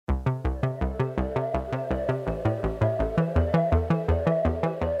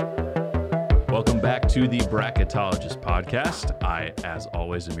to the Bracketologist podcast. I, as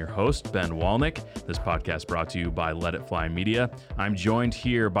always, am your host, Ben Walnick. This podcast brought to you by Let It Fly Media. I'm joined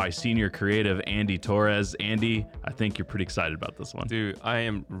here by senior creative Andy Torres. Andy, I think you're pretty excited about this one. Dude, I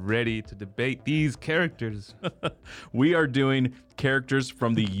am ready to debate these characters. We are doing characters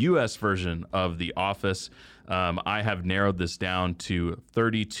from the U.S. version of The Office. I have narrowed this down to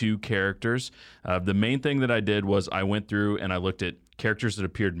 32 characters. The main thing that I did was I went through and I looked at characters that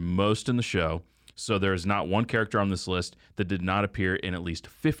appeared most in the show. So there's not one character on this list that did not appear in at least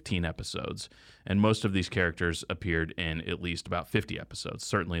 15 episodes. And most of these characters appeared in at least about 50 episodes,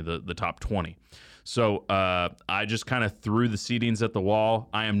 certainly the top 20. So I just kind of threw the seedings at the wall.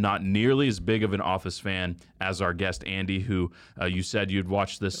 I am not nearly as big of an Office fan as our guest, Andy, who you said you'd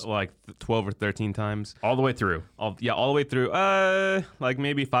watched this Like 12 or 13 times. all the way through. All the way through. Like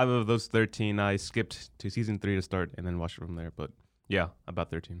maybe 5 of those 13 I skipped to season 3 to start and then watched it from there. But yeah,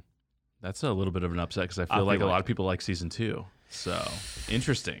 about 13. That's a little bit of an upset because I feel like a lot of people like season 2. So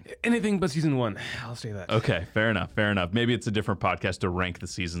interesting. Anything but season 1. I'll say that. Okay, fair enough. Maybe it's a different podcast to rank the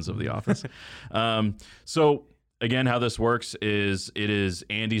seasons of The Office. So again, how this works is it is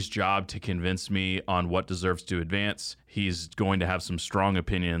Andy's job to convince me on what deserves to advance. He's going to have some strong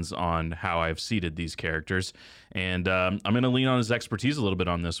opinions on how I've seated these characters. And I'm going to lean on his expertise a little bit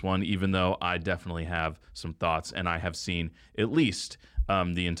on this one, even though I definitely have some thoughts and I have seen at least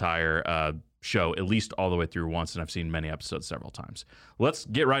the entire show, at least all the way through once, and I've seen many episodes several times. Let's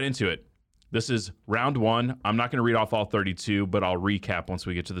get right into it. This is round 1. I'm not going to read off all 32, but I'll recap once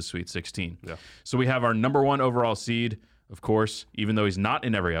we get to the Sweet 16. Yeah. So we have our number 1 overall seed, of course, even though he's not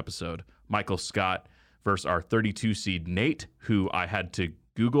in every episode, Michael Scott versus our 32 seed Nate, who I had to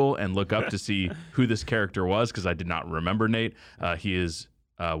Google and look up to see who this character was because I did not remember Nate. He is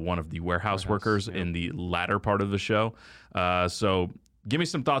one of the warehouse workers in the latter part of the show. So give me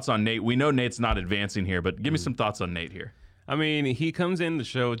some thoughts on Nate. We know Nate's not advancing here, but give me some thoughts on Nate here. I mean, he comes in the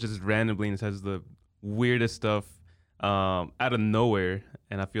show just randomly and says the weirdest stuff out of nowhere.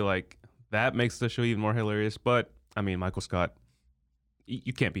 And I feel like that makes the show even more hilarious. But, I mean, Michael Scott,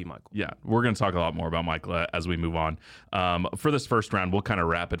 you can't beat Michael. Yeah, we're going to talk a lot more about Michael as we move on. For this first round, we'll kind of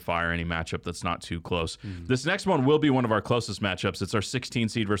rapid fire any matchup that's not too close. This next one will be one of our closest matchups. It's our 16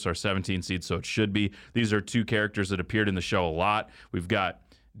 seed versus our 17 seed, so it should be. These are two characters that appeared in the show a lot. We've got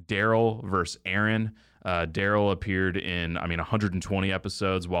Daryl versus Aaron. Daryl appeared in, 120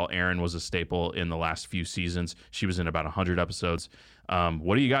 episodes, while Aaron was a staple in the last few seasons. She was in about 100 episodes.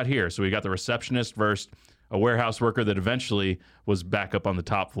 What do you got here? So we got the receptionist versus a warehouse worker that eventually was back up on the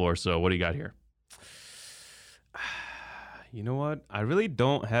top floor. So what do you got here? You know what? I really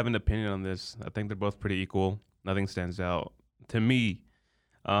don't have an opinion on this. I think they're both pretty equal. Nothing stands out to me.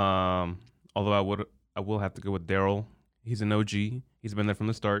 Although I will have to go with Daryl. He's an OG. He's been there from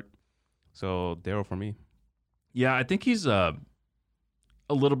the start. So Daryl for me. Yeah, I think he's a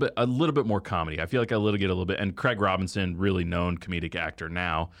little bit more comedy. I feel like get a little bit, and Craig Robinson, really known comedic actor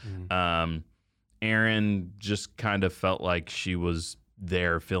now. Aaron just kind of felt like she was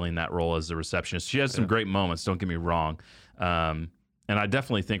there filling that role as the receptionist. She has some great moments, don't get me wrong. And I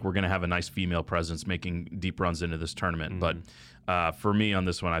definitely think we're going to have a nice female presence making deep runs into this tournament. But for me on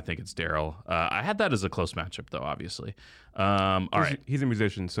this one, I think it's Daryl. I had that as a close matchup, though, obviously. All right. He's a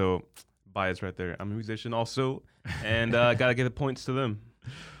musician, so bias right there. I'm a musician also, and got to give the points to them.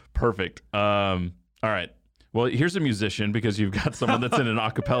 Perfect. All right. Well, here's a musician because you've got someone that's in an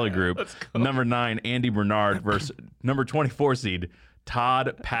a cappella group. Number 9, Andy Bernard versus number 24 seed,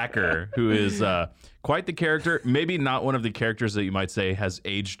 Todd Packer, who is quite the character. Maybe not one of the characters that you might say has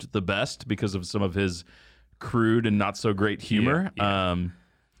aged the best because of some of his crude and not so great humor. Yeah.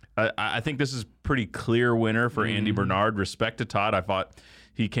 I think this is pretty clear winner for Andy Bernard. Respect to Todd. I thought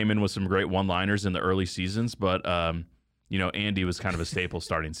he came in with some great one-liners in the early seasons, but Andy was kind of a staple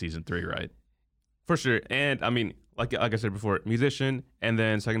starting season 3, right? For sure. And I mean, like I said before, musician, and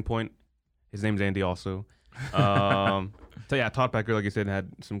then second point, his name's Andy also. So yeah, Todd Packer, like you said,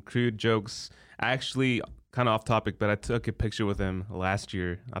 had some crude jokes. Actually, kind of off topic, but I took a picture with him last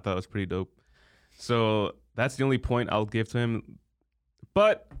year. I thought it was pretty dope. So that's the only point I'll give to him.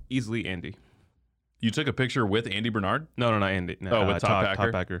 But easily Andy. You took a picture with Andy Bernard? No, not Andy. No, with Todd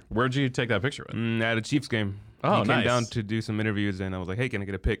Packer? Todd Packer. Where'd you take that picture with? At a Chiefs game. Oh, he came down to do some interviews, and I was like, hey, can I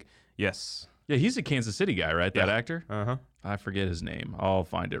get a pic? Yes. Yeah, he's a Kansas City guy, right? That actor? Uh-huh. I forget his name. I'll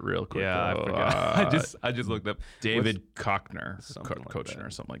find it real quick. Yeah, I forgot. I just looked up. David Kochner, Kochner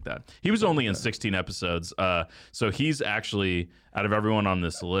or something like that. He was only in 16 episodes. So he's actually, out of everyone on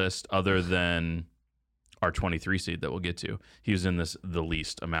this list, other than our 23 seed that we'll get to, he was in this the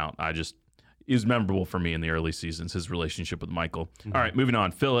least amount. He was memorable for me in the early seasons, his relationship with Michael. Mm-hmm. All right, moving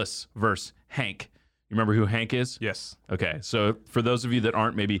on. Phyllis versus Hank. You remember who Hank is? Yes. Okay, so for those of you that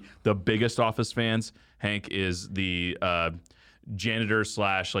aren't maybe the biggest Office fans, Hank is the janitor /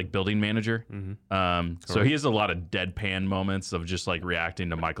 like building manager. So he has a lot of deadpan moments of just like reacting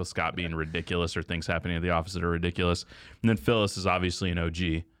to Michael Scott being ridiculous or things happening at the office that are ridiculous. And then Phyllis is obviously an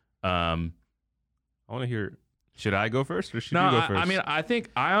OG. I want to hear. Should I go first or should you go first? I mean,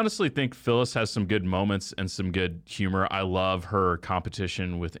 I honestly think Phyllis has some good moments and some good humor. I love her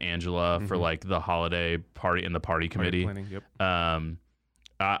competition with Angela for like the holiday party and the party committee. Planning, yep.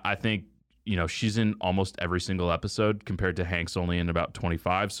 I think, she's in almost every single episode compared to Hank's only in about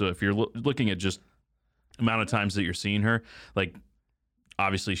 25. So if you're looking at just amount of times that you're seeing her, like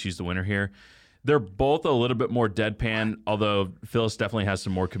obviously she's the winner here. They're both a little bit more deadpan, although Phyllis definitely has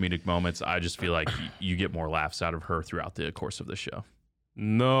some more comedic moments. I just feel like you get more laughs out of her throughout the course of the show.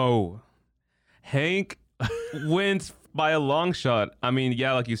 No. Hank wins by a long shot. I mean,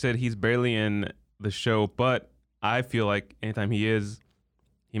 yeah, like you said, he's barely in the show, but I feel like anytime he is,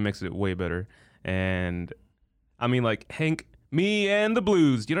 he makes it way better. And I mean, like Hank, Me and the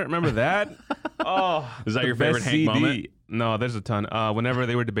Blues. You don't remember that? Oh, is that your favorite Hank moment? No, there's a ton. Whenever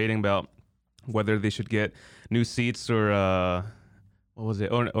they were debating about whether they should get new seats or what was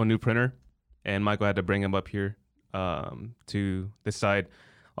it? Oh, new printer. And Michael had to bring him up here to decide,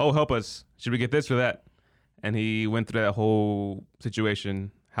 oh, help us. Should we get this or that? And he went through that whole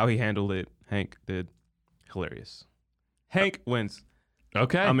situation, how he handled it. Hank did. Hilarious. Hank wins.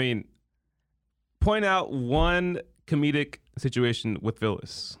 Okay. I mean, point out one comedic situation with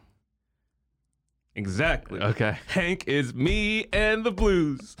Phyllis. Exactly. Okay. Hank is Me and the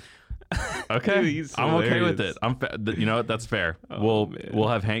Blues. Okay, I'm okay with it. You know what? That's fair. Oh, we'll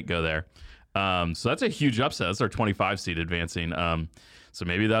have Hank go there. So that's a huge upset. That's our 25 seed advancing. So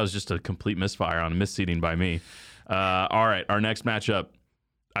maybe that was just a complete misfire on a misseeding by me. All right, our next matchup.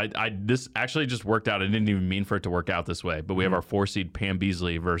 This actually just worked out. I didn't even mean for it to work out this way, but we have our 4 seed Pam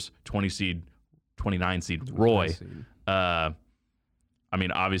Beasley versus 29 seed Roy. I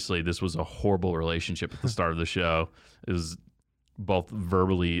mean, obviously, this was a horrible relationship at the start of the show. It was both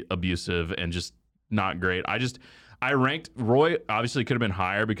verbally abusive and just not great. I ranked Roy, obviously could have been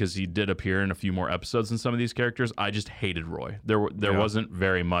higher because he did appear in a few more episodes than some of these characters. I just hated Roy. There wasn't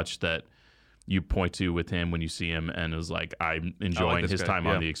very much that you point to with him when you see him and it was like, I'm enjoying his time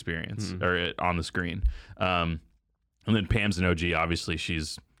on the experience or on the screen. And then Pam's an OG. Obviously,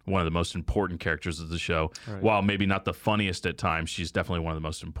 she's one of the most important characters of the show. Right. While maybe not the funniest at times, she's definitely one of the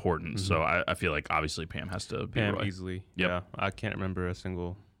most important. So I feel like obviously Pam has to be Roy. Easily. Yep. Yeah, I can't remember a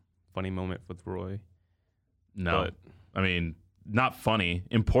single funny moment with Roy. No, I mean, not funny.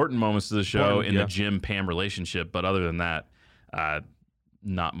 Important moments of the show in the Jim-Pam relationship, but other than that,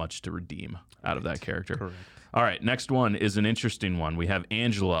 not much to redeem out of that character. Correct. All right, next one is an interesting one. We have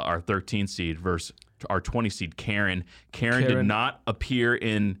Angela, our 13 seed, versus our 20 seed Karen. Karen did not appear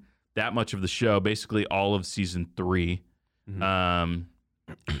in that much of the show, basically all of season 3,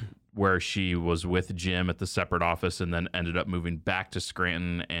 where she was with Jim at the separate office and then ended up moving back to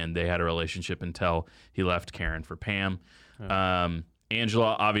Scranton, and they had a relationship until he left Karen for Pam.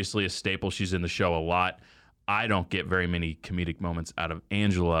 Angela, obviously a staple. She's in the show a lot. I don't get very many comedic moments out of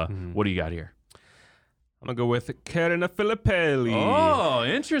Angela. What do you got here? I'm going to go with Karen Filippelli. Oh,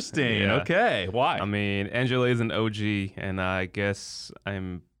 interesting. Yeah. Okay. Why? I mean, Angela is an OG, and I guess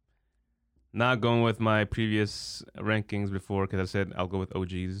I'm not going with my previous rankings before because I said I'll go with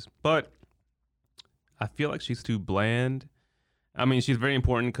OGs. But I feel like she's too bland. I mean, she's very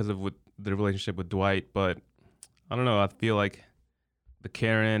important because of the relationship with Dwight, but I don't know. I feel like the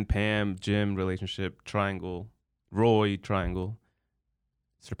Karen, Pam, Jim relationship triangle, Roy triangle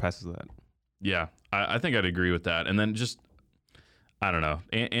surpasses that. Yeah, I think I'd agree with that. And then just, I don't know,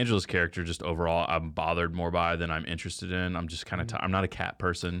 Angela's character just overall I'm bothered more by than I'm interested in. I'm just kind of, I'm not a cat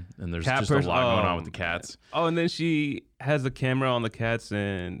person, and there's a lot going on with the cats. Oh, and then she has a camera on the cats,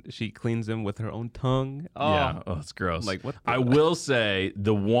 and she cleans them with her own tongue. Oh. Yeah, it's gross. Like, what? I will say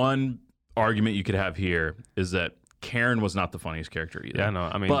the one argument you could have here is that Karen was not the funniest character either. Yeah, no,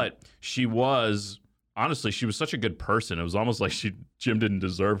 I mean, but she was, honestly, she was such a good person. It was almost like Jim didn't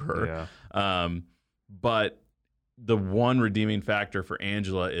deserve her. Yeah. But the one redeeming factor for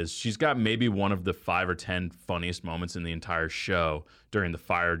Angela is she's got maybe one of the 5 or 10 funniest moments in the entire show during the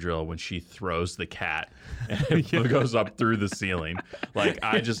fire drill when she throws the cat and it goes up through the ceiling. Like,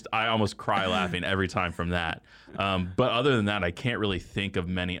 I almost cry laughing every time from that. But other than that, I can't really think of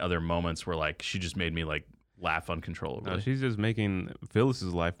many other moments where like she just made me like laugh uncontrollably. No, she's just making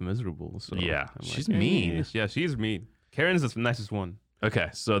Phyllis's life miserable. So yeah, I'm she's mean. Yeah, she's mean. Karen's the nicest one. Okay,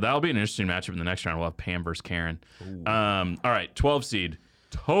 so that'll be an interesting matchup in the next round. We'll have Pam versus Karen. All right, 12 seed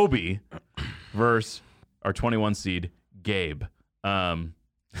Toby versus our 21 seed, Gabe.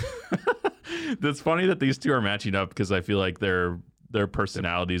 That's funny that these two are matching up because I feel like their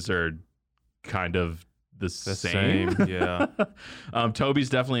personalities are kind of the same. Yeah. Toby's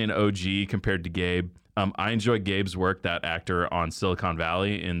definitely an OG compared to Gabe. I enjoy Gabe's work, that actor on Silicon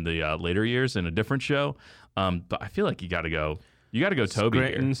Valley in the later years in a different show. But I feel like you got to go Toby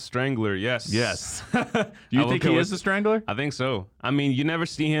Scranton here. Strangler, yes. Yes. Do you think he is the Strangler? I think so. I mean, you never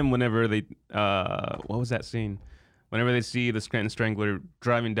see him whenever they, what was that scene? Whenever they see the Scranton Strangler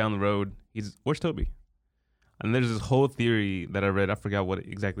driving down the road, where's Toby? And there's this whole theory that I read. I forgot what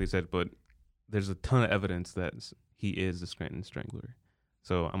exactly it said, but there's a ton of evidence that he is the Scranton Strangler.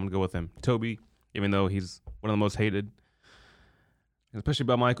 So I'm going to go with him. Toby, even though he's one of the most hated, especially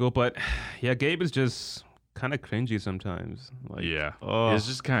by Michael. But yeah, Gabe is just kind of cringy sometimes. Like, Yeah. oh. It's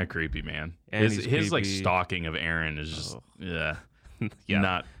just kind of creepy, man. And His like creepy. stalking of Aaron is just, Yeah.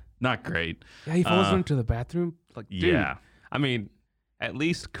 not great. Yeah, he follows her into the bathroom. Like, dude. Yeah. I mean, at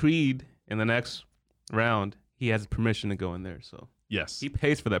least Creed in the next round, he has permission to go in there. So Yes. he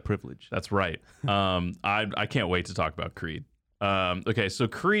pays for that privilege. That's right. I can't wait to talk about Creed. Okay, so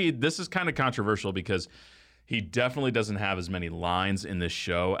Creed, this is kind of controversial because he definitely doesn't have as many lines in this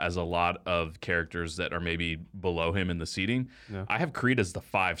show as a lot of characters that are maybe below him in the seeding. Yeah. I have Creed as the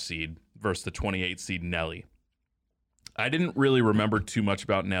 5 seed versus the 28 seed Nelly. I didn't really remember too much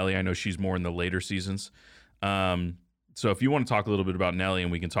about Nelly. I know she's more in the later seasons. So if you want to talk a little bit about Nelly,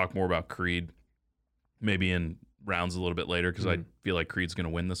 and we can talk more about Creed maybe in rounds a little bit later, because I feel like Creed's going to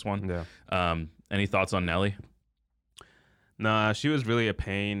win this one. Yeah. Any thoughts on Nelly? Nah, she was really a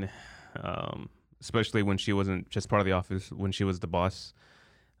pain, especially when she wasn't just part of the office, when she was the boss.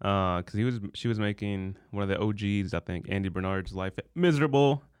 Because she was making one of the OGs, I think, Andy Bernard's life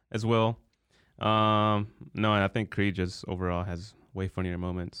miserable as well. No, and I think Creed just overall has way funnier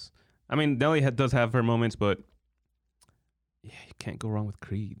moments. I mean, Nelly does have her moments, but yeah, you can't go wrong with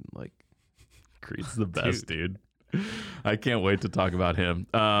Creed. Like, Creed's the best, dude. I can't wait to talk about him.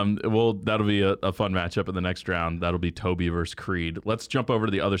 Well, that'll be a fun matchup in the next round. That'll be Toby versus Creed. Let's jump over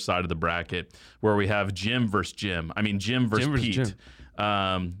to the other side of the bracket where we have Jim versus Jim. I mean, Jim versus Pete.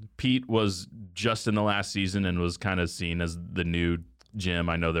 Pete was just in the last season and was kind of seen as the new Jim.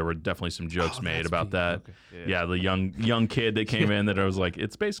 I know there were definitely some jokes made about Pete. that. Okay. Yeah, the young kid that came in that I was like,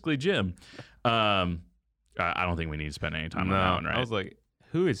 it's basically Jim. I don't think we need to spend any time on that one, right? I was like,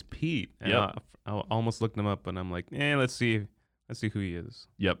 who is Pete? And I almost looked him up, and I'm like, let's see who he is.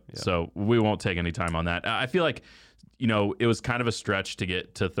 Yep. Yeah. So we won't take any time on that. I feel like, it was kind of a stretch to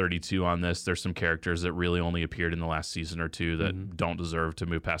get to 32 on this. There's some characters that really only appeared in the last season or two that don't deserve to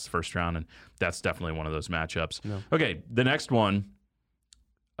move past the first round, and that's definitely one of those matchups. No. Okay, the next one,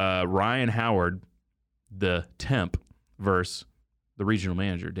 Ryan Howard, the temp, versus the regional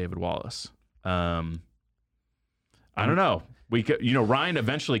manager, David Wallace. I don't know. Ryan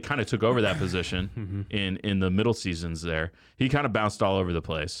eventually kind of took over that position in the middle seasons there. He kind of bounced all over the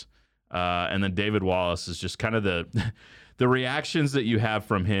place. And then David Wallace is just kind of the reactions that you have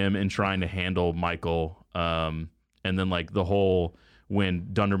from him in trying to handle Michael. And then like the whole when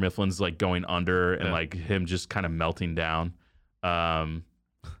Dunder Mifflin's like going under and like him just kind of melting down. I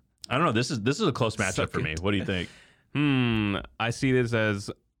don't know. This is a close matchup for me. What do you think? I see this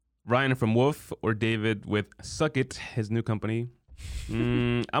as Ryan from Wolf or David with Suck It, his new company.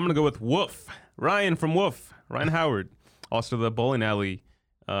 I'm going to go with Wolf. Ryan from Wolf. Ryan Howard. Also the bowling alley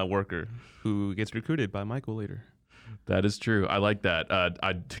worker who gets recruited by Michael later. That is true. I like that.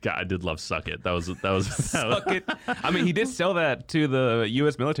 I did love Suck It. That was Suck It. I mean, he did sell that to the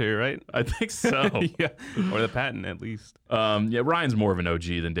U.S. military, right? I think so. Yeah, or the patent at least. Yeah, Ryan's more of an OG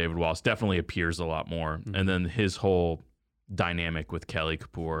than David Wallace. Definitely appears a lot more. And then his whole dynamic with Kelly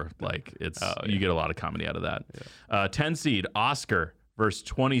Kapoor, like you get a lot of comedy out of that. Yeah. 10 seed Oscar versus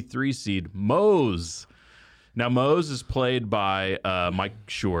 23 seed Mose. Now Mose is played by Mike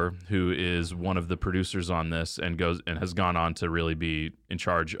Schur, who is one of the producers on this and has gone on to really be in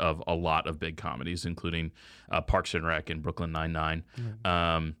charge of a lot of big comedies, including Parks and Rec and Brooklyn Nine-Nine.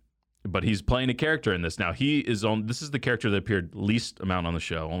 But he's playing a character in this. Now this is the character that appeared least amount on the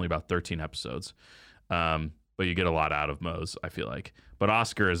show, only about 13 episodes. But you get a lot out of Mose, I feel like. But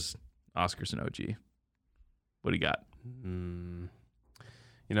Oscar's an OG. What do you got?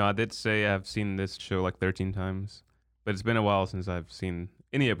 I did say I've seen this show like 13 times, but it's been a while since I've seen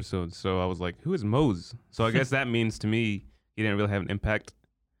any episodes. So I was like, who is Mose? So I guess that means to me he didn't really have an impact.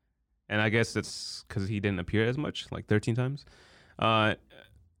 And I guess it's because he didn't appear as much, like 13 times. I'm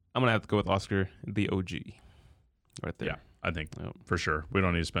going to have to go with Oscar, the OG, right there. Yeah. I think for sure. We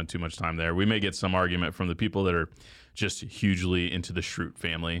don't need to spend too much time there. We may get some argument from the people that are just hugely into the Schrute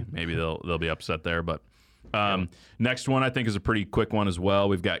family. Maybe they'll be upset there. But next one I think is a pretty quick one as well.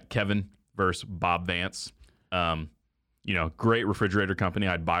 We've got Kevin versus Bob Vance. Great refrigerator company.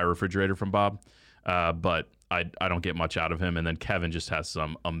 I'd buy a refrigerator from Bob, but I don't get much out of him. And then Kevin just has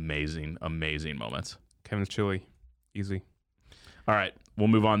some amazing, amazing moments. Kevin's chili. Easy. All right, we'll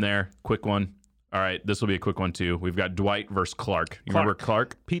move on there. Quick one. All right, this will be a quick one too. We've got Dwight versus Clark. Remember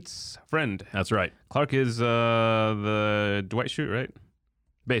Clark? Pete's friend. That's right. Clark is the Dwight Schrute, right?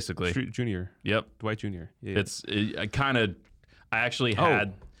 Basically. Schrute Jr. Yep. Dwight Jr. Yeah.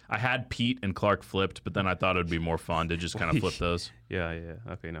 I had Pete and Clark flipped, but then I thought it would be more fun to just kind of flip those. Yeah.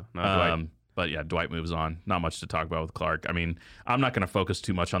 Okay, no. Dwight. But yeah, Dwight moves on. Not much to talk about with Clark. I mean, I'm not going to focus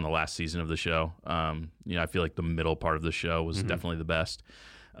too much on the last season of the show. I feel like the middle part of the show was definitely the best.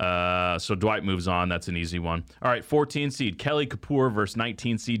 So Dwight moves on. That's an easy one. All right, 14 seed Kelly Kapoor versus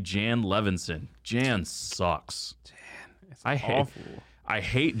 19 seed Jan Levinson. Jan sucks. Awful. I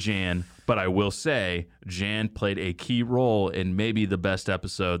hate Jan, but I will say Jan played a key role in maybe the best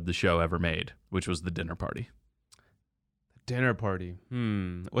episode the show ever made, which was the dinner party. Dinner party.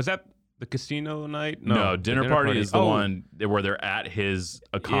 Was that the casino night? No, dinner party is the one where they're at his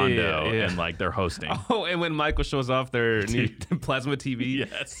condo and like they're hosting. Oh, and when Michael shows off their new plasma TV.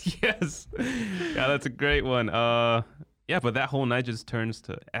 Yes. Yeah, that's a great one. But that whole night just turns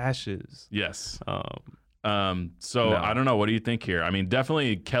to ashes. Yes. So I don't know. What do you think here? I mean,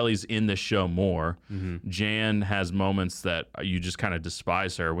 definitely Kelly's in this show more. Jan has moments that you just kind of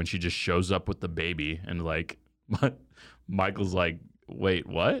despise her when she just shows up with the baby and like Michael's like, wait,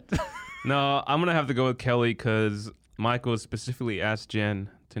 what? No, I'm going to have to go with Kelly because Michael specifically asked Jen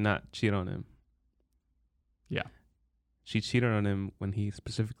to not cheat on him. Yeah. She cheated on him when he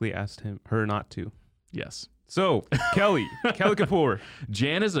specifically asked her not to. Yes. So, Kelly Kapoor.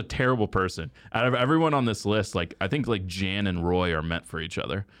 Jan is a terrible person. Out of everyone on this list, like I think like Jan and Roy are meant for each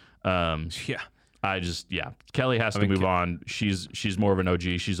other. Kelly has to move on. She's more of an OG.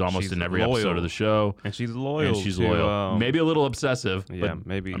 She's almost in every episode of the show. And she's loyal. Maybe a little obsessive. Yeah, but,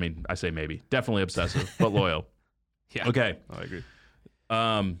 maybe. I mean, I say maybe. Definitely obsessive, but loyal. Yeah. Okay. I agree.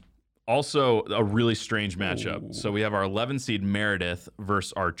 Also, a really strange matchup. Ooh. So we have our 11 seed Meredith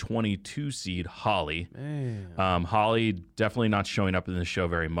versus our 22 seed Holly. Holly definitely not showing up in the show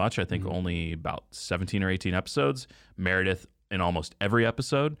very much. I think only about 17 or 18 episodes. Meredith in almost every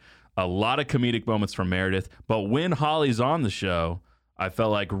episode. A lot of comedic moments from Meredith. But when Holly's on the show, I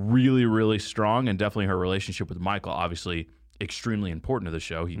felt like really, really strong, and definitely her relationship with Michael, obviously extremely important to the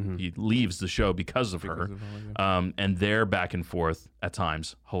show. He leaves the show because of her. And their back and forth at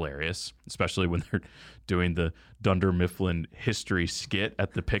times hilarious, especially when they're doing the Dunder Mifflin history skit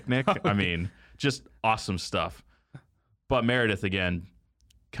at the picnic. I mean, just awesome stuff. But Meredith, again,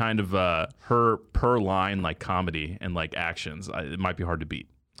 kind of her per line like comedy and like actions, it might be hard to beat.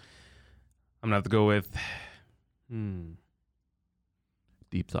 I'm going to have to go with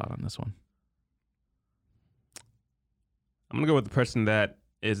deep thought on this one. I'm going to go with the person that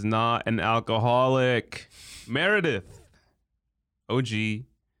is not an alcoholic. Meredith. OG.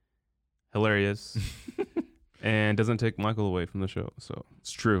 Hilarious. And doesn't take Michael away from the show. So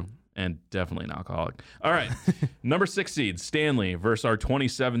it's true. And definitely an alcoholic. All right. Number 6 seed, Stanley versus our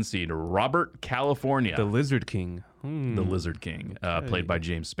 27 seed, Robert California. The Lizard King. The Lizard King, played by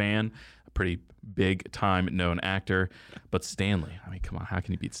James Spann. A pretty big time known actor. But Stanley, I mean, come on. How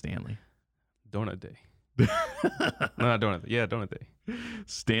can you beat Stanley? Donut Day. No, not Donut Day. Yeah, Donut Day.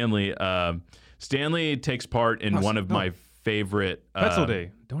 Stanley takes part in one of my favorite... Pretzel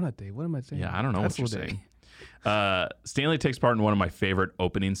Day. Donut Day. What am I saying? Yeah, I don't know what you're saying. Stanley takes part in one of my favorite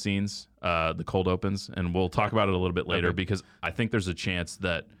opening scenes, the cold opens, and we'll talk about it a little bit later because I think there's a chance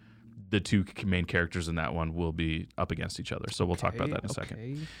that the two main characters in that one will be up against each other. So we'll talk about that in a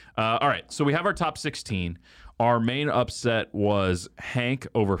second. All right, so we have our top 16. Our main upset was Hank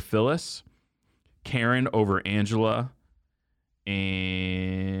over Phyllis, Karen over Angela,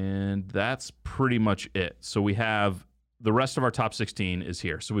 and that's pretty much it. So we have the rest of our top 16 is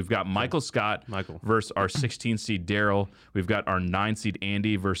here. So we've got Michael Scott versus our 16 seed Daryl. We've got our 9 seed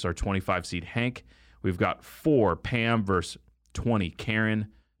Andy versus our 25 seed Hank. We've got 4 Pam versus 20 Karen,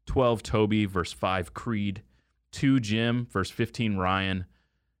 12 Toby versus 5 Creed, 2 Jim versus 15 Ryan,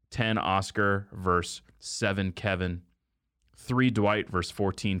 10 Oscar versus 7 Kevin, 3 Dwight versus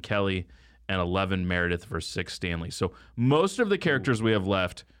 14 Kelly, and 11 Meredith versus 6 Stanley. So most of the characters we have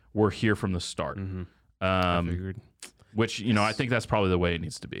left were here from the start. I figured. Which, I think that's probably the way it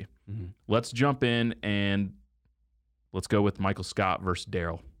needs to be. Let's jump in and let's go with Michael Scott versus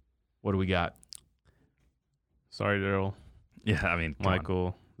Daryl. What do we got? Sorry, Daryl. Yeah, I mean, come on.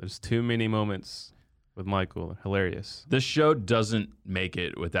 Michael. There's too many moments with Michael. Hilarious. This show doesn't make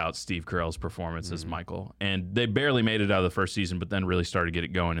it without Steve Carell's performance as Michael. And they barely made it out of the first season, but then really started to get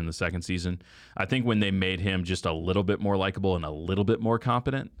it going in the second season. I think when they made him just a little bit more likable and a little bit more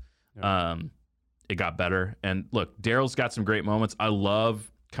competent, it got better. And look, Daryl's got some great moments. I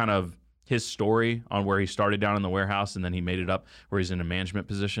love kind of his story on where he started down in the warehouse and then he made it up where he's in a management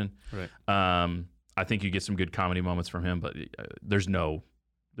position. Right. I think you get some good comedy moments from him, but there's no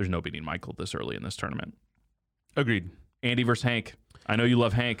beating Michael this early in this tournament. Agreed. Andy versus Hank. I know you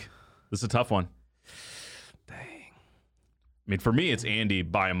love Hank. This is a tough one. Dang. I mean, for me, it's Andy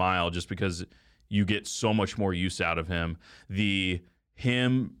by a mile just because you get so much more use out of him.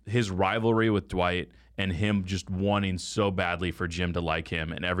 His rivalry with Dwight and him just wanting so badly for Jim to like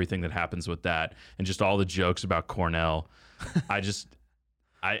him and everything that happens with that and just all the jokes about Cornell.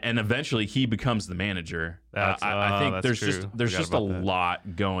 And eventually he becomes the manager. I think there's just a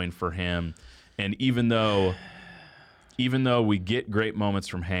lot going for him. And even though we get great moments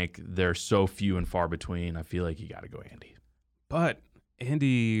from Hank, they're so few and far between. I feel like you got to go Andy. But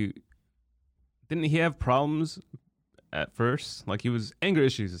Andy, didn't he have problems at first? Like he was anger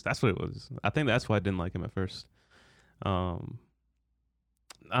issues. That's what it was. I think that's why I didn't like him at first. I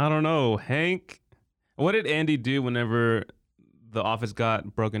don't know. Hank, what did Andy do whenever the office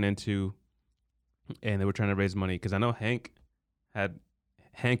got broken into and they were trying to raise money? Because I know Hank had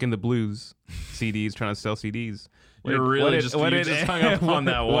Hank and the Blues CDs, trying to sell CDs. You just hung up on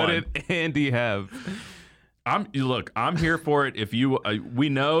that one. What did Andy have? I'm here for it. If you, we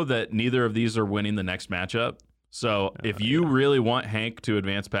know that neither of these are winning the next matchup. So if you really want Hank to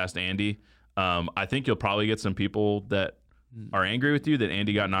advance past Andy, I think you'll probably get some people that are angry with you that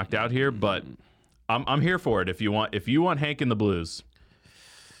Andy got knocked out here. But I'm here for it. If you want Hank in the Blues,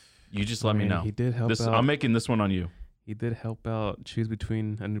 you just let me know. He did help out. I'm making this one on you. He did help out. Choose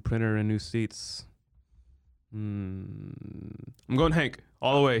between a new printer and new seats. I'm going Hank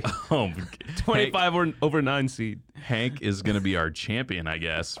all the way. 25 over 9 seed. Hank is going to be our champion, I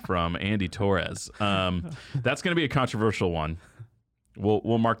guess, from Andy Torres. That's going to be a controversial one.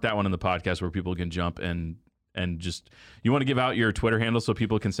 We'll mark that one in the podcast where people can jump and just. You want to give out your Twitter handle so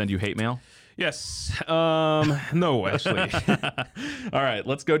people can send you hate mail? Yes. No, actually. All right,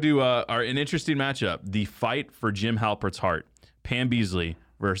 let's go do an interesting matchup. The fight for Jim Halpert's heart. Pam Beasley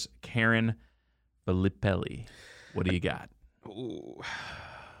versus Karen Filippelli. What do you got? Oh,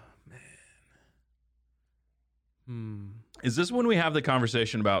 man. Is this when we have the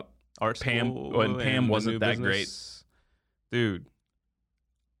conversation about Art Pam when Pam wasn't that great? Dude.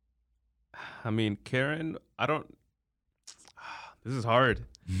 I mean, Karen, this is hard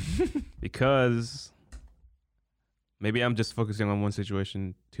because maybe I'm just focusing on one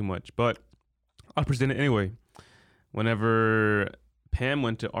situation too much, but I'll present it anyway. Whenever Pam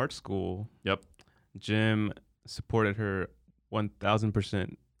went to art school, Jim supported her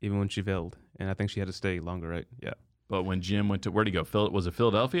 1,000%, even when she failed. And I think she had to stay longer, right? Yeah. But when Jim went to, where'd he go? Was it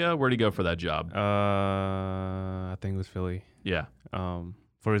Philadelphia? Where'd he go for that job? I think it was Philly. Yeah.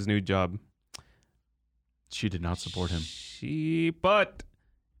 For his new job. She did not support him. But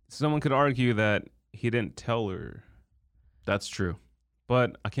someone could argue that he didn't tell her. That's true.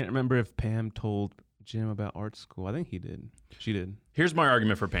 But I can't remember if Pam told Jim about art school. I think he did. She did. Here's my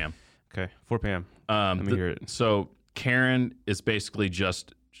argument for Pam. Okay, for Pam. Let me hear it. So Karen is basically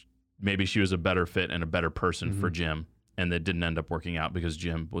just maybe she was a better fit and a better person for Jim, and that didn't end up working out because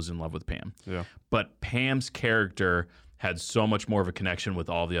Jim was in love with Pam. Yeah. But Pam's character had so much more of a connection with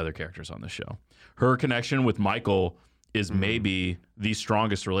all the other characters on the show. Her connection with Michael is maybe the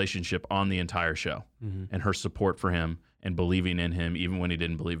strongest relationship on the entire show, and her support for him and believing in him even when he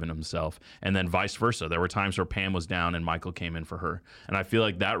didn't believe in himself, and then vice versa. There were times where Pam was down and Michael came in for her, and I feel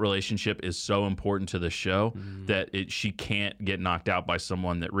like that relationship is so important to the show that she can't get knocked out by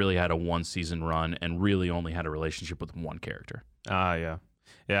someone that really had a one-season run and really only had a relationship with one character. Yeah.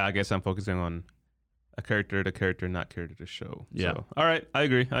 I guess I'm focusing on a character to character, not character to show. Yeah. So, all right, I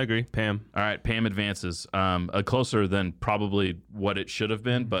agree. Pam. All right, Pam advances. Closer than probably what it should have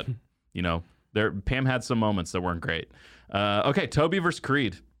been, but Pam had some moments that weren't great. Okay, Toby versus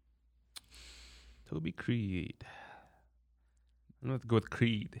Creed. Toby Creed. I'm going to have to go with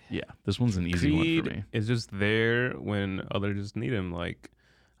Creed. Yeah, this one's an easy one for me. Is just there when others need him. Like,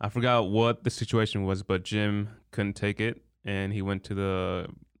 I forgot what the situation was, but Jim couldn't take it, and he went to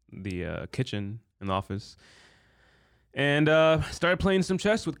the kitchen in the office and started playing some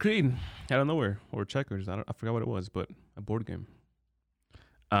chess with Creed out of nowhere, or checkers. I forgot what it was, but a board game.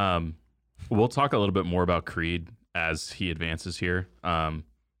 We'll talk a little bit more about Creed as he advances here.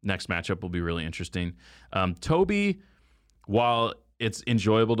 Next matchup will be really interesting. Toby while it's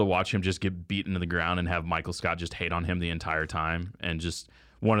enjoyable to watch him just get beaten to the ground and have Michael Scott just hate on him the entire time, and just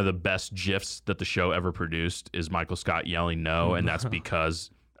one of the best GIFs that the show ever produced is Michael Scott yelling no, and that's because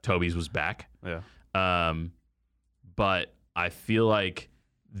Toby's was back. Yeah. But I feel like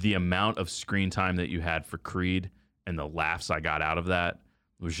the amount of screen time that you had for Creed and the laughs I got out of that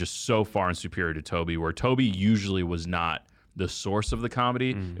was just so far and superior to Toby, where Toby usually was not the source of the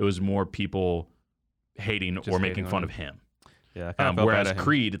comedy. It was more people hating just or making fun of him. Yeah. Whereas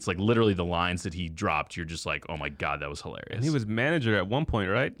Creed, it's like literally the lines that he dropped, you're just like, oh my God, that was hilarious. And he was manager at one point,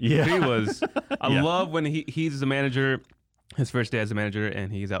 right? Yeah. He was. I love when he's the manager, his first day as a manager,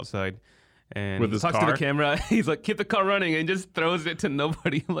 and he's outside. And with he his talks car? to the camera. He's like, keep the car running, and just throws it to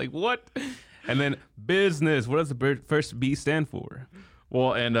nobody. I'm like, what? And then business. What does the first B stand for?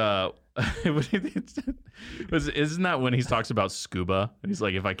 Well, and isn't that when he talks about scuba? And he's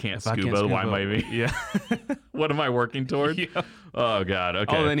like, if I can't scuba, why am I? Yeah. What am I working toward? Yeah. Oh God.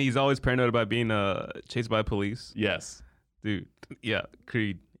 Okay. Oh, then he's always paranoid about being chased by police. Yes. Dude. Yeah.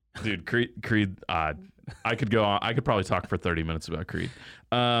 Creed. Dude. Creed. I could go on. I could probably talk for 30 minutes about Creed.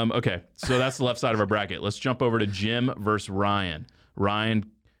 Okay. So that's the left side of our bracket. Let's jump over to Jim versus Ryan. Ryan,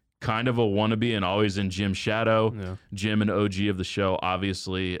 kind of a wannabe and always in Jim's shadow. Yeah. Jim, an OG of the show,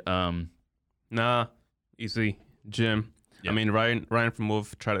 obviously. Nah, easy. Jim. Yeah. I mean, Ryan from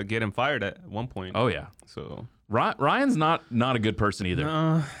Wolf tried to get him fired at one point. Oh yeah. So Ryan's not a good person either.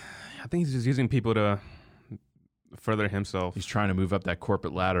 I think he's just using people to further himself. He's trying to move up that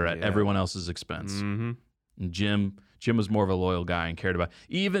corporate ladder at everyone else's expense. Mm-hmm. And Jim was more of a loyal guy and cared about,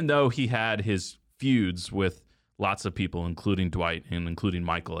 even though he had his feuds with lots of people, including Dwight and including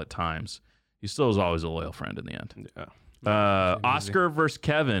Michael at times. He still was always a loyal friend in the end. Yeah. Oscar versus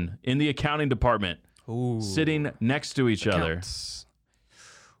Kevin in the accounting department, sitting next to each other. That's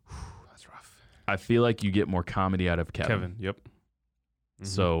rough. I feel like you get more comedy out of Kevin. Yep.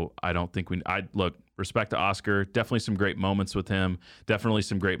 So I don't think look, respect to Oscar. Definitely some great moments with him. Definitely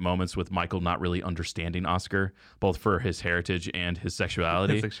some great moments with Michael not really understanding Oscar, both for his heritage and his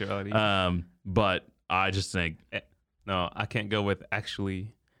sexuality. But I just think... No, I can't go with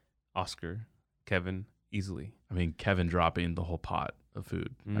actually Oscar, Kevin, easily. I mean, Kevin dropping the whole pot of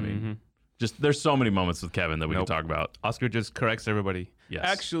food. I mean, just there's so many moments with Kevin that we can talk about. Oscar just corrects everybody. Yes.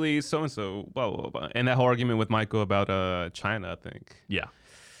 Actually, so-and-so, blah, blah, blah. And that whole argument with Michael about China, I think. Yeah.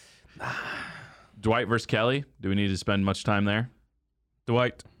 Dwight versus Kelly. Do we need to spend much time there?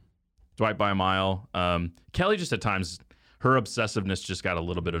 Dwight by a mile. Kelly just at times, her obsessiveness just got a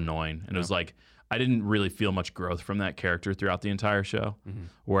little bit annoying. And it was like, I didn't really feel much growth from that character throughout the entire show.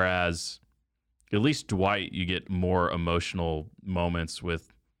 Whereas at least Dwight, you get more emotional moments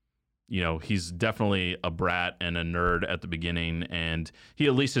with, he's definitely a brat and a nerd at the beginning. And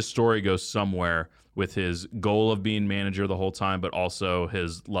at least his story goes somewhere with his goal of being manager the whole time, but also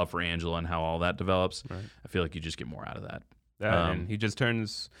his love for Angela and how all that develops. Right. I feel like you just get more out of that. And he just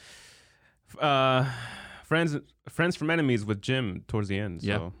turns friends from enemies with Jim towards the end.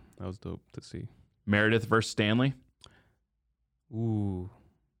 So that was dope to see. Meredith versus Stanley. Ooh.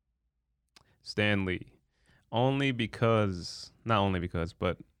 Stanley. Not only because,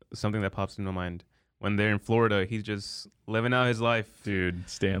 but something that pops into my mind. When they're in Florida, he's just living out his life. Dude,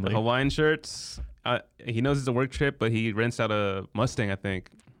 Stanley. The Hawaiian shirts. He knows it's a work trip, but he rents out a Mustang, I think,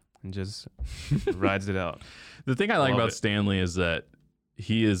 and just rides it out. The thing I like about Stanley is that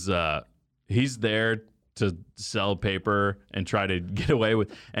he's there to sell paper and try to get away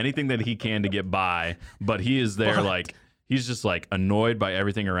with anything that he can to get by, but he is there like he's just like annoyed by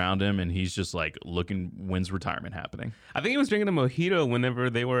everything around him, and he's just like looking when's retirement happening. I think he was drinking a mojito whenever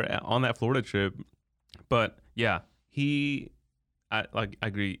they were on that Florida trip. But yeah, I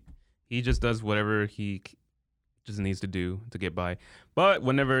agree. He just does whatever he just needs to do to get by. But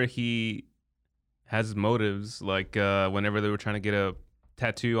whenever he has motives, like whenever they were trying to get a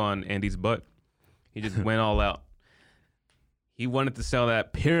tattoo on Andy's butt, he just went all out. He wanted to sell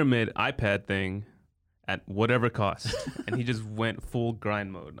that pyramid iPad thing at whatever cost, and he just went full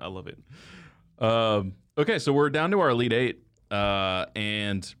grind mode. I love it. Okay, so we're down to our Elite Eight,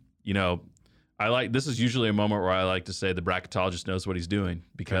 and this is usually a moment where I like to say the bracketologist knows what he's doing,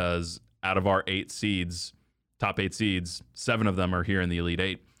 because out of our top 8 seeds, 7 of them are here in the Elite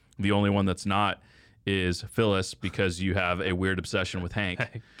Eight. The only one that's not is Phyllis, because you have a weird obsession with Hank,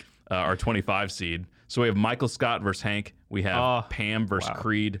 our 25 seed. So we have Michael Scott versus Hank. We have Pam versus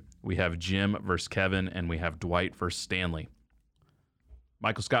Creed. We have Jim versus Kevin, and we have Dwight versus Stanley.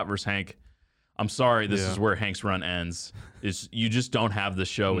 Michael Scott versus Hank. I'm sorry, this is where Hank's run ends. You just don't have the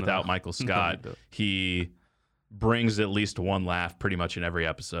show without Michael Scott. He brings at least one laugh pretty much in every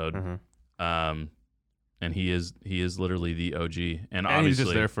episode. and he is literally the OG. And obviously, he's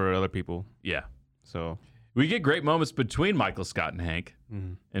just there for other people. Yeah. So we get great moments between Michael Scott and Hank,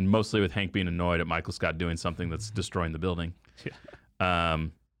 and mostly with Hank being annoyed at Michael Scott doing something that's destroying the building.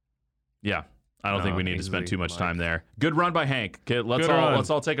 Yeah. I don't think we need to spend too much time there. Good run by Hank. Okay, let's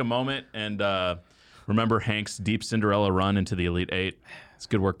all take a moment and remember Hank's deep Cinderella run into the Elite Eight. It's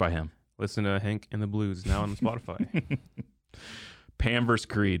good work by him. Listen to Hank and the Blues now on Spotify. Pam versus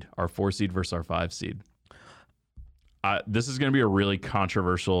Creed, our 4 seed versus our 5 seed. This is going to be a really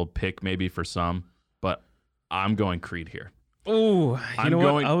controversial pick maybe for some, but I'm going Creed here. Oh,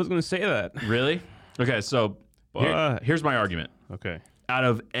 I was going to say that. Really? Okay, so here's my argument. Okay. Out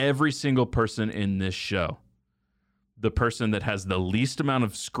of every single person in this show, the person that has the least amount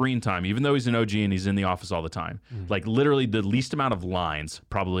of screen time, even though he's an OG and he's in the office all the time, like literally the least amount of lines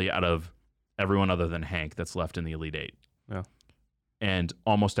probably out of everyone other than Hank that's left in the Elite Eight. Yeah. And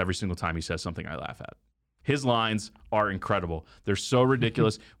almost every single time he says something, I laugh at. His lines are incredible. They're so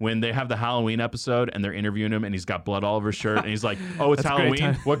ridiculous. When they have the Halloween episode and they're interviewing him and he's got blood all over his shirt and he's like, "Oh, it's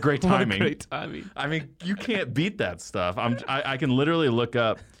Halloween. What great timing." What great timing. I mean, you can't beat that stuff. I can literally look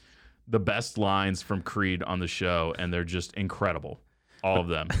up the best lines from Creed on the show and they're just incredible. All of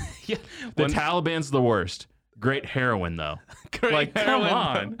them. Yeah. The Taliban's the worst. Great heroin though. Great heroin. Come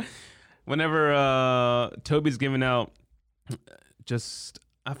on. Whenever Toby's giving out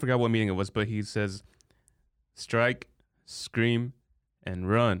I forgot what meeting it was, but he says, strike, scream, and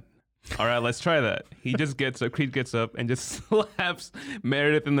run. All right, let's try that. He just gets up, Creed gets up and just slaps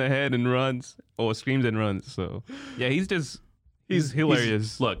Meredith in the head and runs, or screams and runs. So, yeah, he's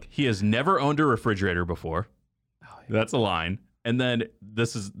hilarious. Look, he has never owned a refrigerator before. Oh, yeah. That's a line. And then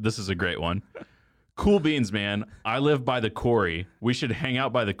this is a great one. Cool beans, man. I live by the quarry. We should hang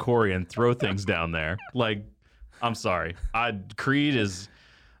out by the quarry and throw things down there. Like, I'm sorry. Creed is...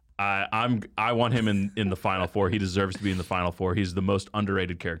 I want him in the Final Four. He deserves to be in the Final Four. He's the most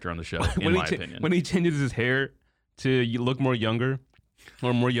underrated character on the show, in my opinion. When he changes his hair to look more younger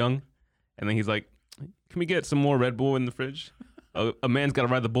or more young, and then he's like, "Can we get some more Red Bull in the fridge? A man's got to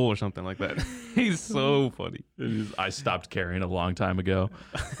ride the bull," or something like that. He's so funny. I stopped caring a long time ago.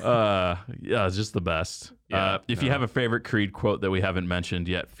 Yeah, it's just the best. Yeah, if you have a favorite Creed quote that we haven't mentioned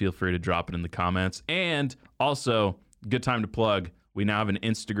yet, feel free to drop it in the comments. And also, good time to plug. We now have an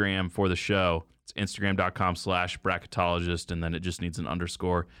Instagram for the show. It's Instagram.com/bracketologist, and then it just needs an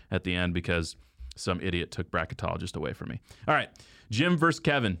underscore at the end because some idiot took bracketologist away from me. All right, Jim versus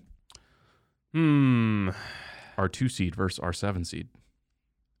Kevin. Our 2 seed versus our 7 seed.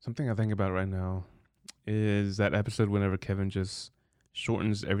 Something I think about right now is that episode whenever Kevin just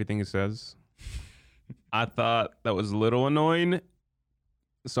shortens everything he says. I thought that was a little annoying,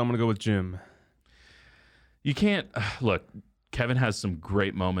 so I'm going to go with Jim. You can't... Look... Kevin has some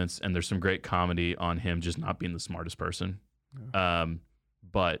great moments, and there's some great comedy on him just not being the smartest person. Yeah.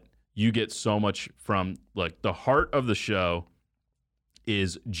 But you get so much from, like, the heart of the show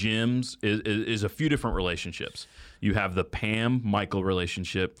is Jim's, is a few different relationships. You have the Pam-Michael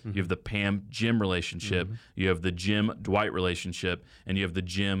relationship, you have the Pam-Jim relationship, you have the Jim-Dwight relationship, and you have the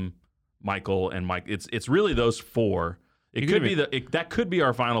Jim-Michael and Mike. It's really those 4. It could be that could be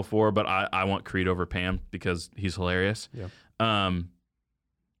our Final Four, but I want Creed over Pam because he's hilarious. Yeah.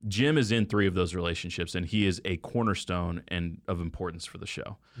 Jim is in 3 of those relationships, and he is a cornerstone and of importance for the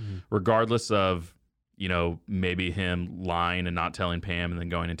show. Regardless of, maybe him lying and not telling Pam and then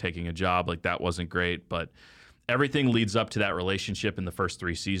going and taking a job, like that wasn't great, but everything leads up to that relationship in the first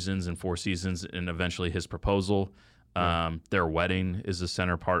 3 seasons and 4 seasons, and eventually his proposal. Their wedding is the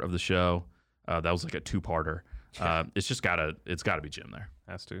center part of the show. That was like a 2-parter. It's gotta be Jim there.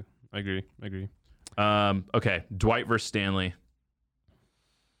 Has to. I agree. Okay, Dwight versus Stanley.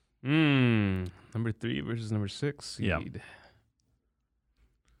 Number 3 versus number 6 seed. Yeah.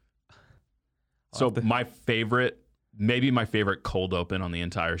 So my favorite cold open on the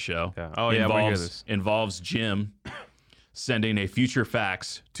entire show. Yeah. Oh yeah, involves Jim sending a future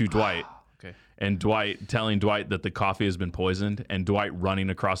fax to Dwight. Okay. And Dwight telling Dwight that the coffee has been poisoned, and Dwight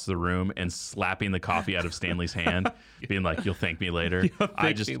running across the room and slapping the coffee out of Stanley's hand, being like, "You'll thank me later."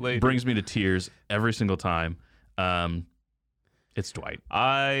 Brings me to tears every single time. It's Dwight.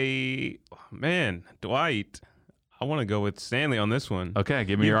 Dwight. I want to go with Stanley on this one. Okay,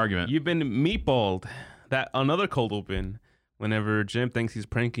 give me your argument. You've been meatballed. That another cold open. Whenever Jim thinks he's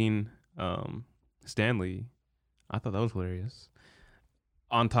pranking Stanley, I thought that was hilarious.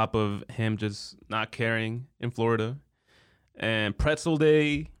 On top of him just not caring in Florida. And Pretzel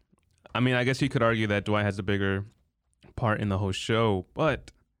Day, I mean, I guess you could argue that Dwight has a bigger part in the whole show,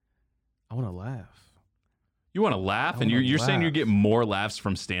 but I want to laugh. You want to laugh? And you're saying you get more laughs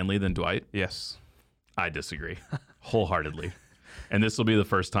from Stanley than Dwight? Yes. I disagree wholeheartedly. And this will be the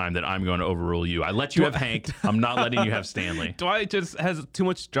first time that I'm going to overrule you. I let you have Hank. I'm not letting you have Stanley. Dwight just has too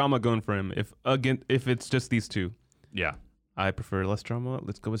much drama going for him. If it's just these two. Yeah. I prefer less drama.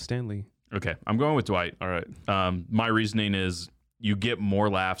 Let's go with Stanley. Okay. I'm going with Dwight. All right. My reasoning is you get more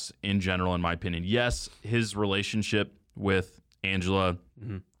laughs in general, in my opinion. Yes, his relationship with Angela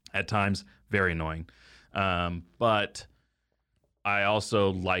at times, very annoying. But I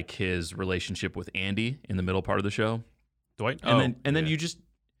also like his relationship with Andy in the middle part of the show. Dwight? And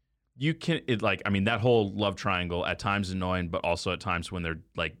then that whole love triangle at times is annoying, but also at times when they're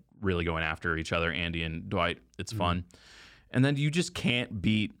like really going after each other, Andy and Dwight, it's fun. And then you just can't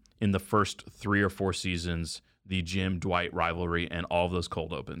beat in the first 3 or 4 seasons the Jim Dwight rivalry and all of those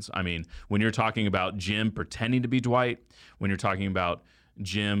cold opens. I mean, when you're talking about Jim pretending to be Dwight, when you're talking about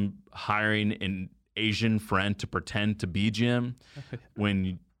Jim hiring an Asian friend to pretend to be Jim,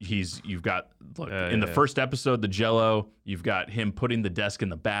 when you've got in the first episode, the Jell-O, you've got him putting the desk in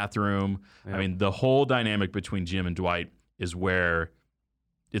the bathroom. I mean, the whole dynamic between Jim and Dwight is where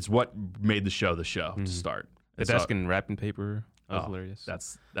it's what made the show to start. The desk and wrapping paper. That was hilarious.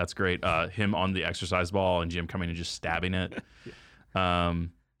 That's great. Him on the exercise ball and Jim coming and just stabbing it. And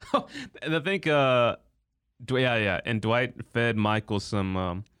I think, and Dwight fed Michael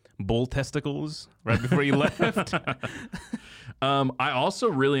some bull testicles right before he left. I also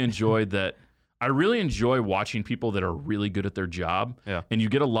really enjoyed that. I really enjoy watching people that are really good at their job. Yeah. And you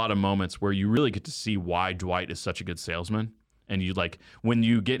get a lot of moments where you really get to see why Dwight is such a good salesman. And you like when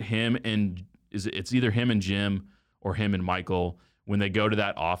you get him and it's either him and Jim or him and Michael when they go to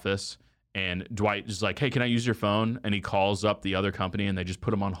that office and Dwight is like, hey, can I use your phone? And he calls up the other company and they just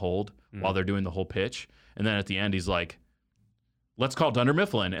put him on hold while they're doing the whole pitch. And then at the end, he's like, let's call Dunder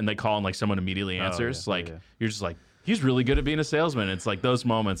Mifflin. And they call and like someone immediately answers. You're just like, he's really good at being a salesman. It's like those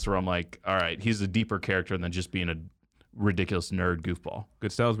moments where I'm like, all right, he's a deeper character than just being a ridiculous nerd goofball.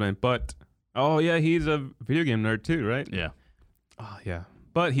 Good salesman. But, he's a video game nerd too, right? Yeah. Oh, yeah.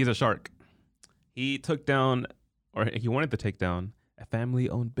 But he's a shark. He took down, or he wanted to take down, a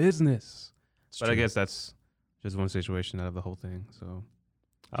family-owned business. But I guess that's just one situation out of the whole thing. So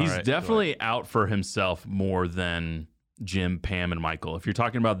he's definitely out for himself more than Jim, Pam, and Michael. If you're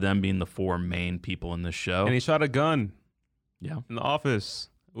talking about them being the 4 main people in this show. And he shot a gun. Yeah. In the office.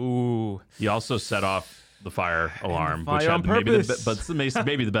 Ooh. He also set off the fire alarm, which on purpose. But it's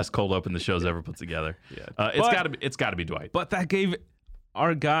maybe the best cold open the show's ever put together. Yeah. It's got to be Dwight. But that gave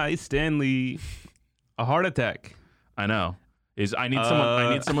our guy Stanley a heart attack. I know. I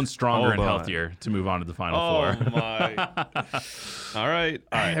need someone stronger and healthier to move on to the final 4. Oh my! All right.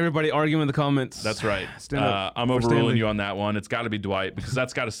 Everybody argue in the comments. That's right. Stand up I'm for overruling Stanley. you on that one. It's got to be Dwight because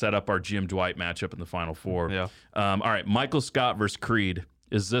that's got to set up our Jim Dwight matchup in the final 4. Yeah. All right. Michael Scott versus Creed.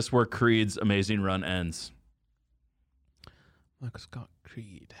 Is this where Creed's amazing run ends? Michael Scott,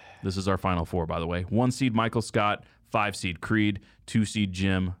 Creed. This is our final 4, by the way. 1 seed Michael Scott, 5 seed Creed, 2 seed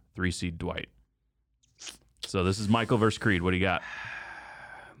Jim, 3 seed Dwight. So this is Michael versus Creed. What do you got?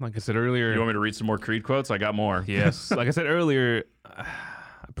 Like I said earlier. You want me to read some more Creed quotes? I got more. Yes. Like I said earlier, I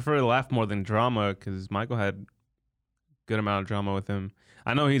prefer to laugh more than drama because Michael had a good amount of drama with him.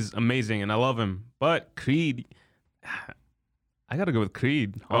 I know he's amazing and I love him, but Creed, I got to go with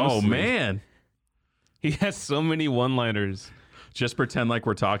Creed. Honestly. Oh, man. He has so many one-liners. Just pretend like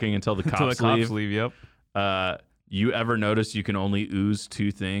we're talking until the cops Until the cops leave, yep. You ever notice you can only ooze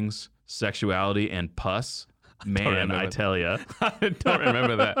 2 things, sexuality and pus? Man, I tell you. I don't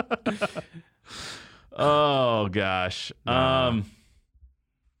remember that. Oh, gosh.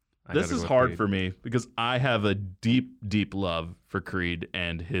 This is hard for me because I have a deep, deep love for Creed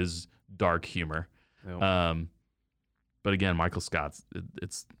and his dark humor. Yep. But again, Michael Scott's,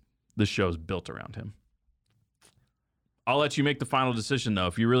 this show's built around him. I'll let you make the final decision, though.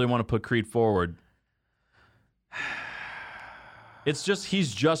 If you really want to put Creed forward,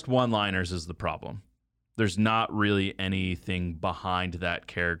 he's just one-liners is the problem. There's not really anything behind that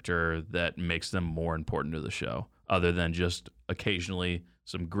character that makes them more important to the show other than just occasionally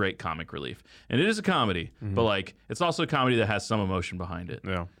some great comic relief. And it is a comedy, but it's also a comedy that has some emotion behind it.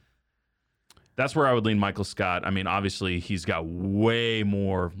 Yeah. That's where I would lean Michael Scott. I mean, obviously, he's got way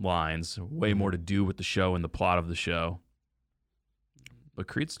more lines, way more to do with the show and the plot of the show. But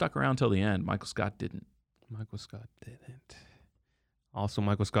Creed stuck around till the end. Michael Scott didn't. Michael Scott didn't. Also,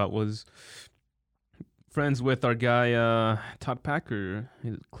 Michael Scott was friends with our guy, Todd Packer.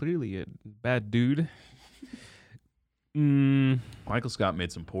 He's clearly a bad dude. Michael Scott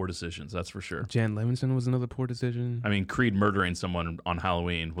made some poor decisions, that's for sure. Jan Levinson was another poor decision. I mean, Creed murdering someone on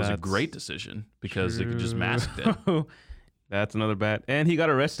Halloween was a great decision because they could just mask it. That's another bad. And he got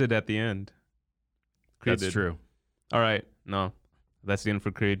arrested at the end. Creed That's did. true. All right. No, that's the end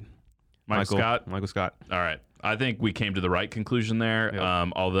for Creed. Michael Scott. Michael Scott. All right. I think we came to the right conclusion there.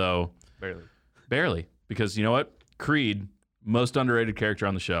 Yep. Although Barely. because you know what? Creed, most underrated character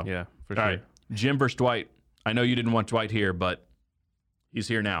on the show. Yeah, for All sure. right. Jim versus Dwight. I know you didn't want Dwight here, but he's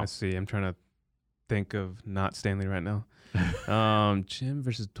here now. Let's see. I'm trying to think of not Stanley right now. Jim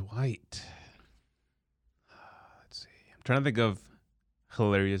versus Dwight. Let's see. I'm trying to think of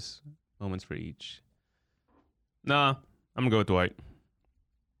hilarious moments for each. Nah, I'm gonna go with Dwight.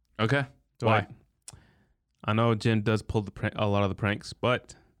 Okay. Dwight. I know Jim does pull a lot of the pranks,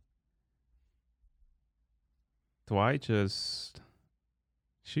 but Dwight just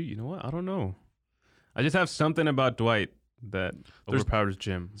shoot. You know what? I don't know. I just have something about Dwight that overpowers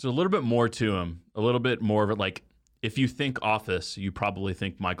Jim. There's a little bit more to him. A little bit more of it. Like if you think Office, you probably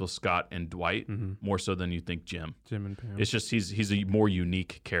think Michael Scott and Dwight more so than you think Jim. Jim and Pam. It's just he's a more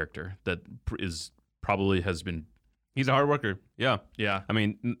unique character that is probably has been. He's a hard worker. Yeah. Yeah. I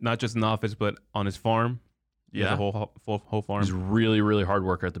mean, not just in the office, but on his farm. He has a whole farm. He's really, really hard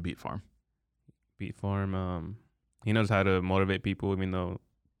worker at the beet farm. Beet farm. He knows how to motivate people, even though it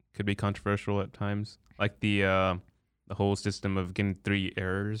could be controversial at times. Like the whole system of getting 3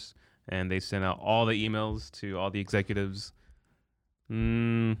 errors, and they send out all the emails to all the executives. I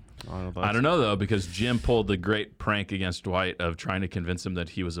don't know though, because Jim pulled the great prank against Dwight of trying to convince him that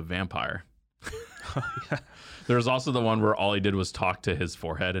he was a vampire. Yeah. There was also the one where all he did was talk to his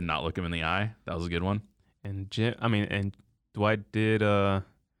forehead and not look him in the eye. That was a good one. And Dwight did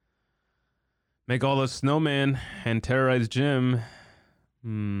make all the snowmen and terrorize Jim.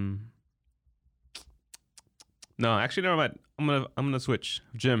 No, actually, never mind. I'm gonna switch.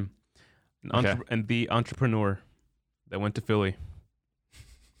 Jim, and the entrepreneur that went to Philly.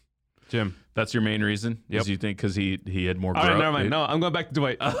 Jim. That's your main reason? Yep. You think because he had more growth? All right, never mind. No, I'm going back to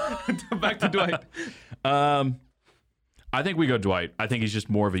Dwight. Back to Dwight. I think we go Dwight. I think he's just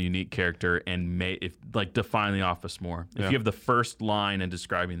more of a unique character and define the Office more. If you have the first line in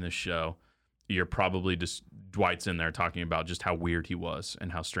describing this show, you're probably just Dwight's in there talking about just how weird he was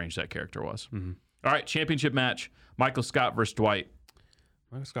and how strange that character was. Mm-hmm. All right, championship match. Michael Scott versus Dwight.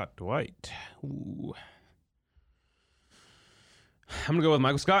 Michael Scott, Dwight. Ooh. I'm going to go with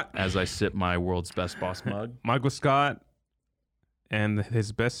Michael Scott. As I sip my world's best boss mug. Michael Scott and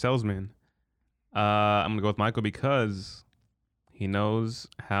his best salesman. I'm going to go with Michael because he knows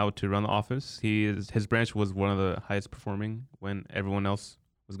how to run the office. His branch was one of the highest performing when everyone else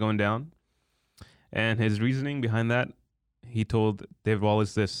was going down. And his reasoning behind that, he told David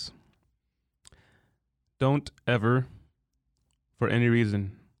Wallace this: don't ever, for any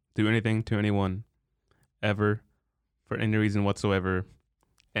reason, do anything to anyone, ever, for any reason whatsoever.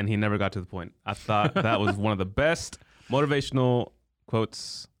 And he never got to the point. I thought that was one of the best motivational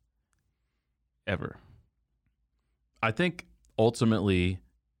quotes ever. I think ultimately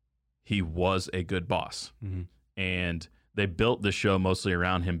he was a good boss. Mm-hmm. And they built the show mostly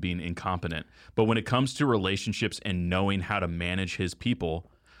around him being incompetent. But when it comes to relationships and knowing how to manage his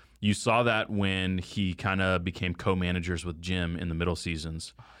people, you saw that when he kind of became co-managers with Jim in the middle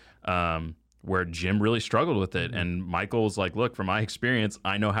seasons, where Jim really struggled with it. And Michael's like, look, from my experience,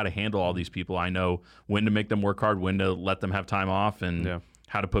 I know how to handle all these people. I know when to make them work hard, when to let them have time off, and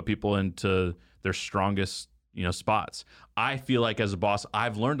how to put people into their strongest, spots. I feel like as a boss,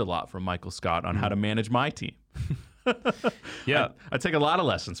 I've learned a lot from Michael Scott on how to manage my team. I take a lot of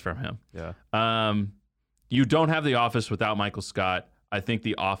lessons from him. You don't have The Office without Michael Scott. I think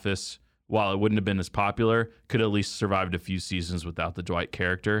The Office, while it wouldn't have been as popular, could at least survived a few seasons without the Dwight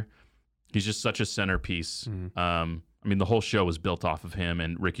character. He's just such a centerpiece. The whole show was built off of him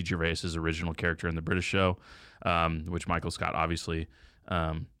and Ricky Gervais's original character in the British show, which Michael Scott obviously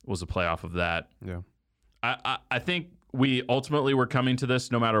was a play off of that. I think we ultimately were coming to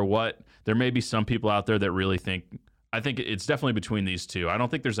this no matter what. There may be some people out there that really think, I think it's definitely between these two. I don't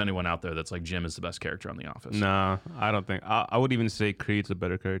think there's anyone out there that's like Jim is the best character on The Office. No, I don't think. I would even say Creed's a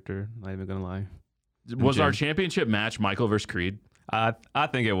better character. Not even going to lie. Was our championship match Michael versus Creed? I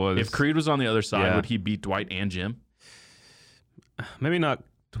think it was. If Creed was on the other side, would he beat Dwight and Jim? Maybe not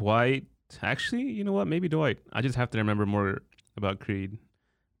Dwight. Actually, you know what? Maybe Dwight. I just have to remember more about Creed.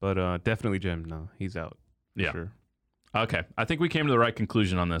 But definitely Jim. No, he's out. For sure. Okay. I think we came to the right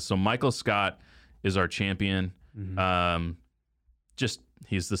conclusion on this. So Michael Scott is our champion.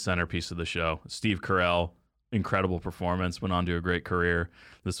 He's the centerpiece of the show. Steve Carell, incredible performance, went on to a great career.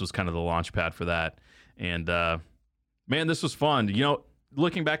 This was kind of the launch pad for that. And man, this was fun.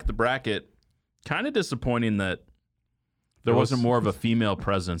 Looking back at the bracket, kind of disappointing that there wasn't more of a female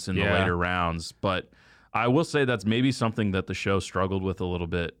presence in the later rounds. But I will say that's maybe something that the show struggled with a little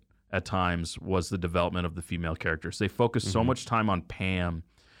bit at times was the development of the female characters. They focused so much time on Pam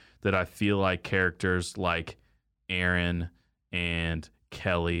that I feel like characters like Aaron and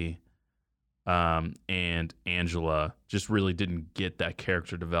Kelly and Angela just really didn't get that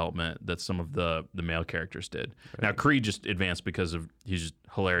character development that some of the male characters did. Right. Now, Creed just advanced because of he's just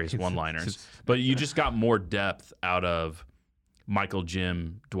hilarious one-liners. But you just got more depth out of Michael,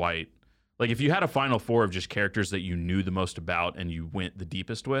 Jim, Dwight. Like, if you had a final four of just characters that you knew the most about and you went the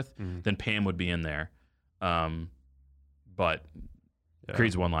deepest with, then Pam would be in there. But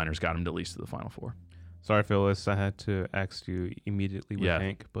Creed's one-liners got him at least to the final four. Sorry, Phyllis. I had to ask you immediately with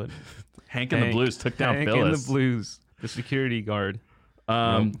Hank, but Hank and the Blues took down Hank Phyllis. Hank and the Blues, the security guard.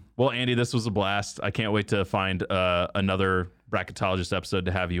 Well, Andy, this was a blast. I can't wait to find another bracketologist episode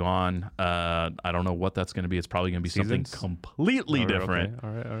to have you on. I don't know what that's going to be. It's probably going to be something completely different.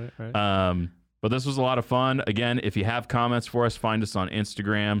 Okay. All right. But this was a lot of fun. Again, if you have comments for us, find us on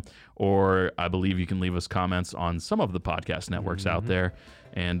Instagram, or I believe you can leave us comments on some of the podcast networks out there.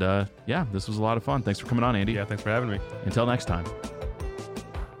 And this was a lot of fun. Thanks for coming on, Andy. Yeah, thanks for having me. Until next time.